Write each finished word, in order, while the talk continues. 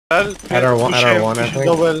At our one, I think.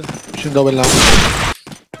 Should double now.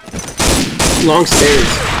 Long stairs.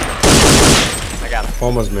 I got him.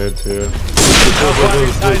 Almost mid too.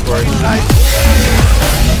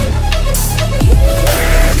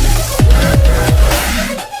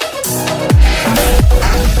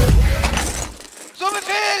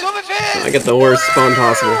 I get the worst spawn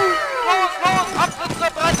possible.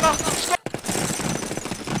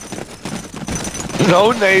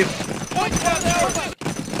 No nade.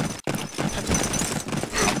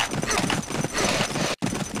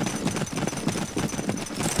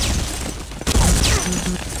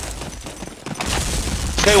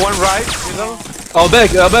 Okay, one right, middle. Oh,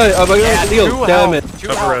 back, deal. Damn it.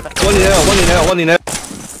 Upper red. One in there.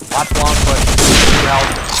 Watch long push. 2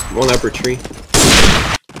 health. One upper tree.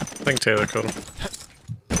 I think Taylor killed him.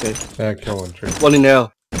 Okay. Yeah, kill one tree. One in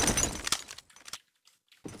there.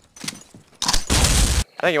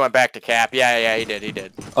 I think he went back to cap. Yeah, he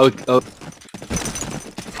did. Oh.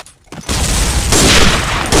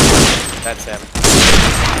 That's him.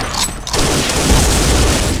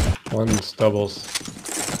 One's doubles.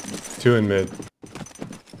 2 in mid.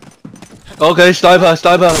 Okay, sniper, right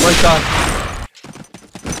side.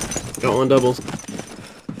 Got one doubles.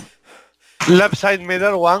 Left side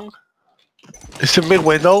middle, one. It's a mid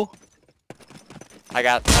window. I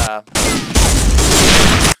got,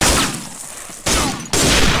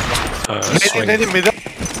 Swing. Nade in middle.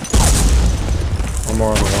 One more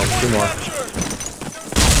on the wall. 2 more.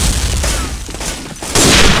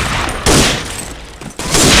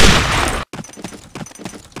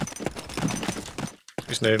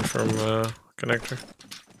 He's naded from connector.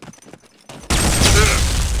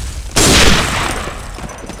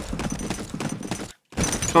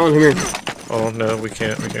 Colin, come here. Oh no, we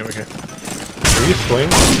can't. Are you swing?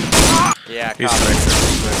 yeah, He's copy.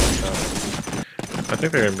 connector. I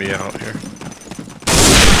think they're gonna be out here.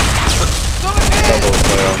 Doubles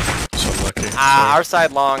play off. So unlucky. Our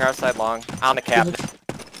side long. On the cap. I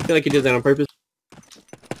feel like you did that on purpose.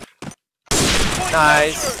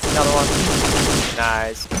 Nice. Another one.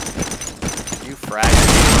 Nice. You frag.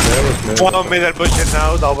 That was mid. One on middle pushing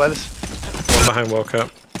now, doubles. One behind wall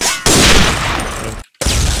cap.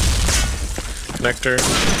 Connector.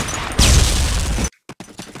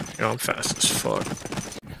 Yo, I'm fast as fuck.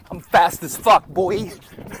 I'm fast as fuck, boy.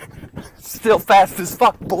 Still fast as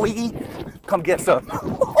fuck, boy. Come get some.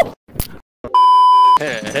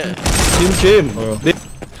 Team.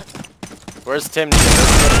 Where's Tim?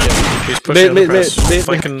 He's pushing Mid, underpass.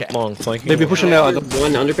 Flanking long. Flanking Maybe long. push him out.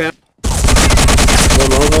 One underpass. One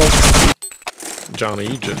long hole. Johnny,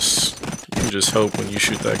 you just hope when you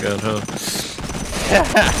shoot that gun, huh?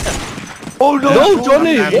 Oh no! No,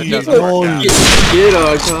 Johnny! Agony of defeat.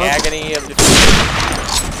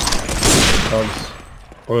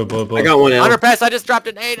 Blue. I got one out. Underpass, I just dropped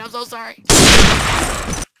an 8. I'm so sorry.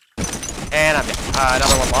 And I'm dead.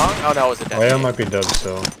 Another one long. Oh no, it was a dead. Leia might be dead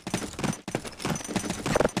still.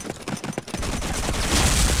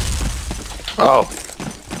 Oh.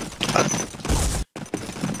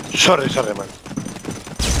 Sorry, man.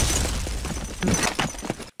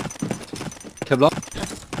 Kevlar.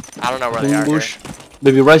 I don't know where they are. Bush.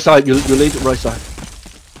 Maybe right side. You lead right side.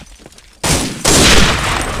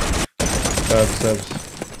 Stabs.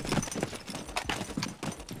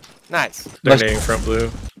 Nice. They're nading front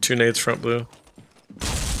blue. 2 nades front blue.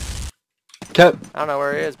 Cap. I don't know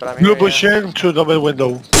where he is, but I'm Blue here. pushing to double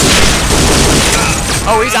window.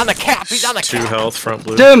 Oh, he's on the cap. 2 health front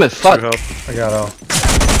blue. Damn it! 2 Fuck. health. I got all.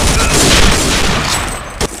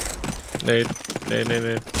 Nade.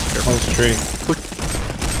 Careful. One's tree.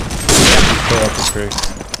 Still up the tree.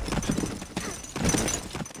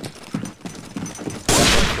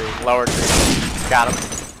 Lower tree. Got him.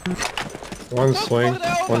 One's swing.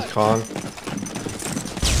 One's con.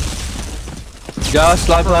 Yeah,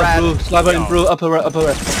 sniper in blue, upper red.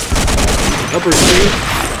 Upper tree.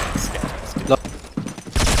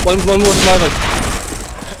 One more sniper.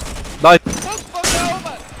 Nice.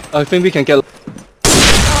 I think we can get.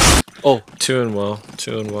 Oh. 2 and well.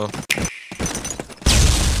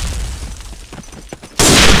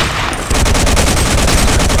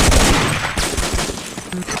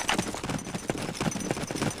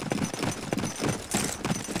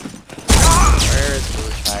 Where is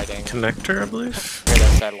Bush hiding? Connector, I believe. Here,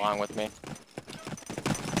 that side along with me.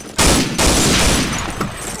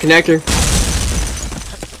 Connector.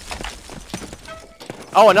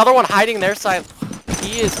 Oh, another one hiding their side.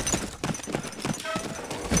 He is.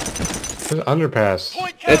 There's underpass.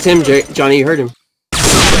 That's him, Johnny. You heard him.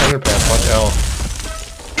 Underpass. Watch L.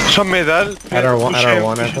 Some middle. At our one, I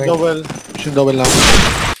think. Should double now.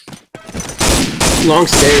 Long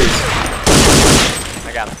stairs. I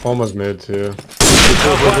I got him. One was mid too.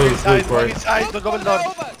 One inside, don't go in door.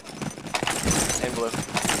 In blue.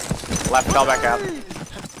 Left, fell back out.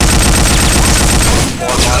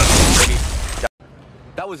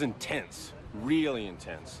 That was intense. Really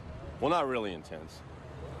intense. Well, not really intense,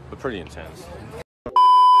 but pretty intense.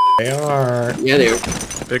 They are. Yeah, they are.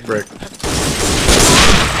 Big brick.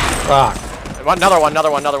 Fuck. Another one.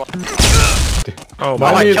 Oh, Oh,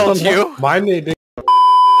 I my. killed you. Mine they did.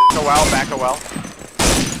 Back a well.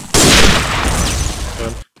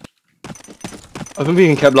 I think we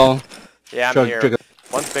can cap long. Yeah, I'm Sure, here. trigger.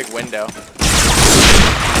 One's big window. One's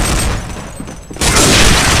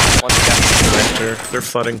got Connector. They're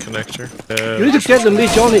flooding connector. You need to get them, lead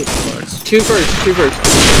Johnny. Two first.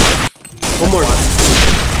 One more.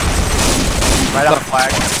 right on the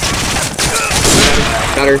flag.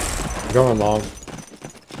 Got her. Going long.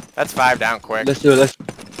 That's 5 down quick. Let's do it. Let's.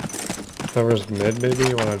 Whoever's mid, maybe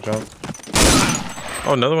you want to jump.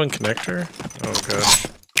 Oh, another one connector? Oh, gosh.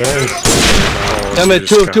 They're in swing right now. Damn it,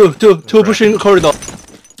 Just two pushing corridor.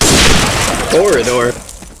 Corridor.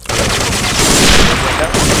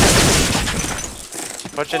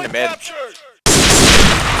 Push into mid.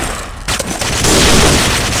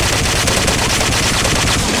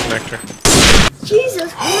 Connector.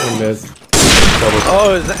 Jesus. One mid.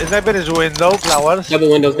 Oh, is that been his window, flowers? Double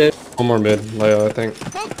windows dead. One more mid, Leo, I think.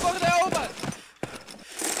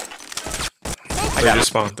 They just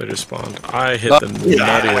spawned. I hit the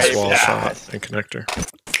nuttiest wall shot and connector.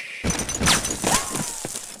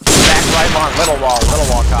 Back right long. Little wall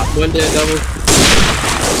cop. One dead double.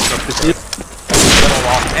 Little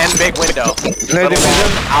wall. And big window. Little wall.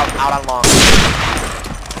 Out on long.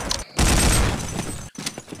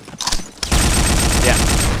 Yeah.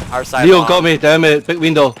 Our side Leo long. got me, damn it, big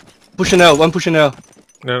window. Pushing out, one pushing out.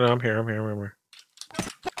 No, I'm here.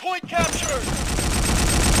 Point captured!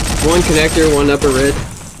 One connector, one upper red.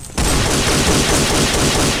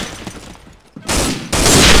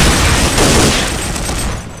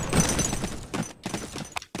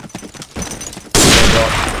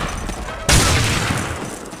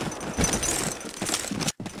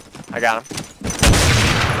 I got him.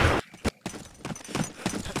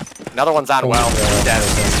 Another one's on well. He's dead.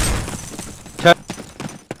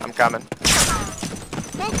 I'm coming.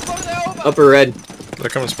 Upper red. They're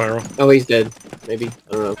coming spiral. Oh, he's dead. Maybe. I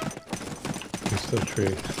don't know. He's still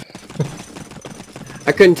tree.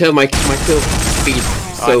 I couldn't tell my kill speed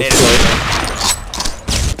so slow.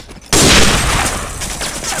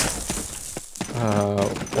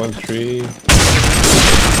 One tree.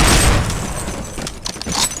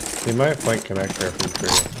 He might flank connector from tree.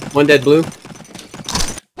 One dead blue.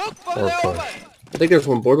 Or push. I think there's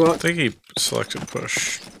one I boardwalk. think he selected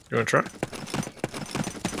push. You wanna try?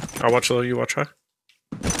 I'll watch low, you watch high.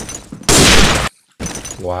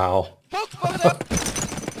 Wow.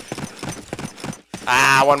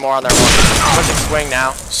 Ah, one more on there. One. Pushing swing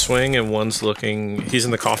now. Swing and one's looking. He's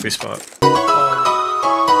in the coffee spot.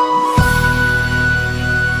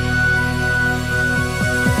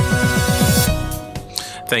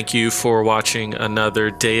 Thank you for watching another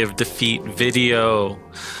Day of Defeat video.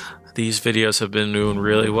 These videos have been doing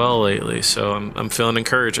really well lately, so I'm feeling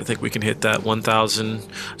encouraged. I think we can hit that 1,000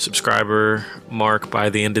 subscriber mark by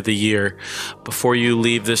the end of the year. Before you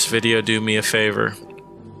leave this video, do me a favor.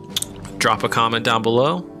 Drop a comment down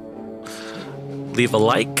below. Leave a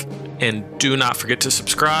like. And do not forget to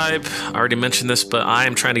subscribe. I already mentioned this, but I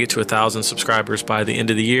am trying to get to 1,000 subscribers by the end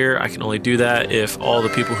of the year. I can only do that if all the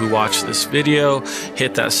people who watch this video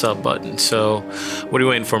hit that sub button. So what are you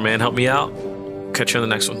waiting for, man? Help me out. Catch you on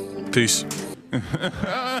the next one. Peace.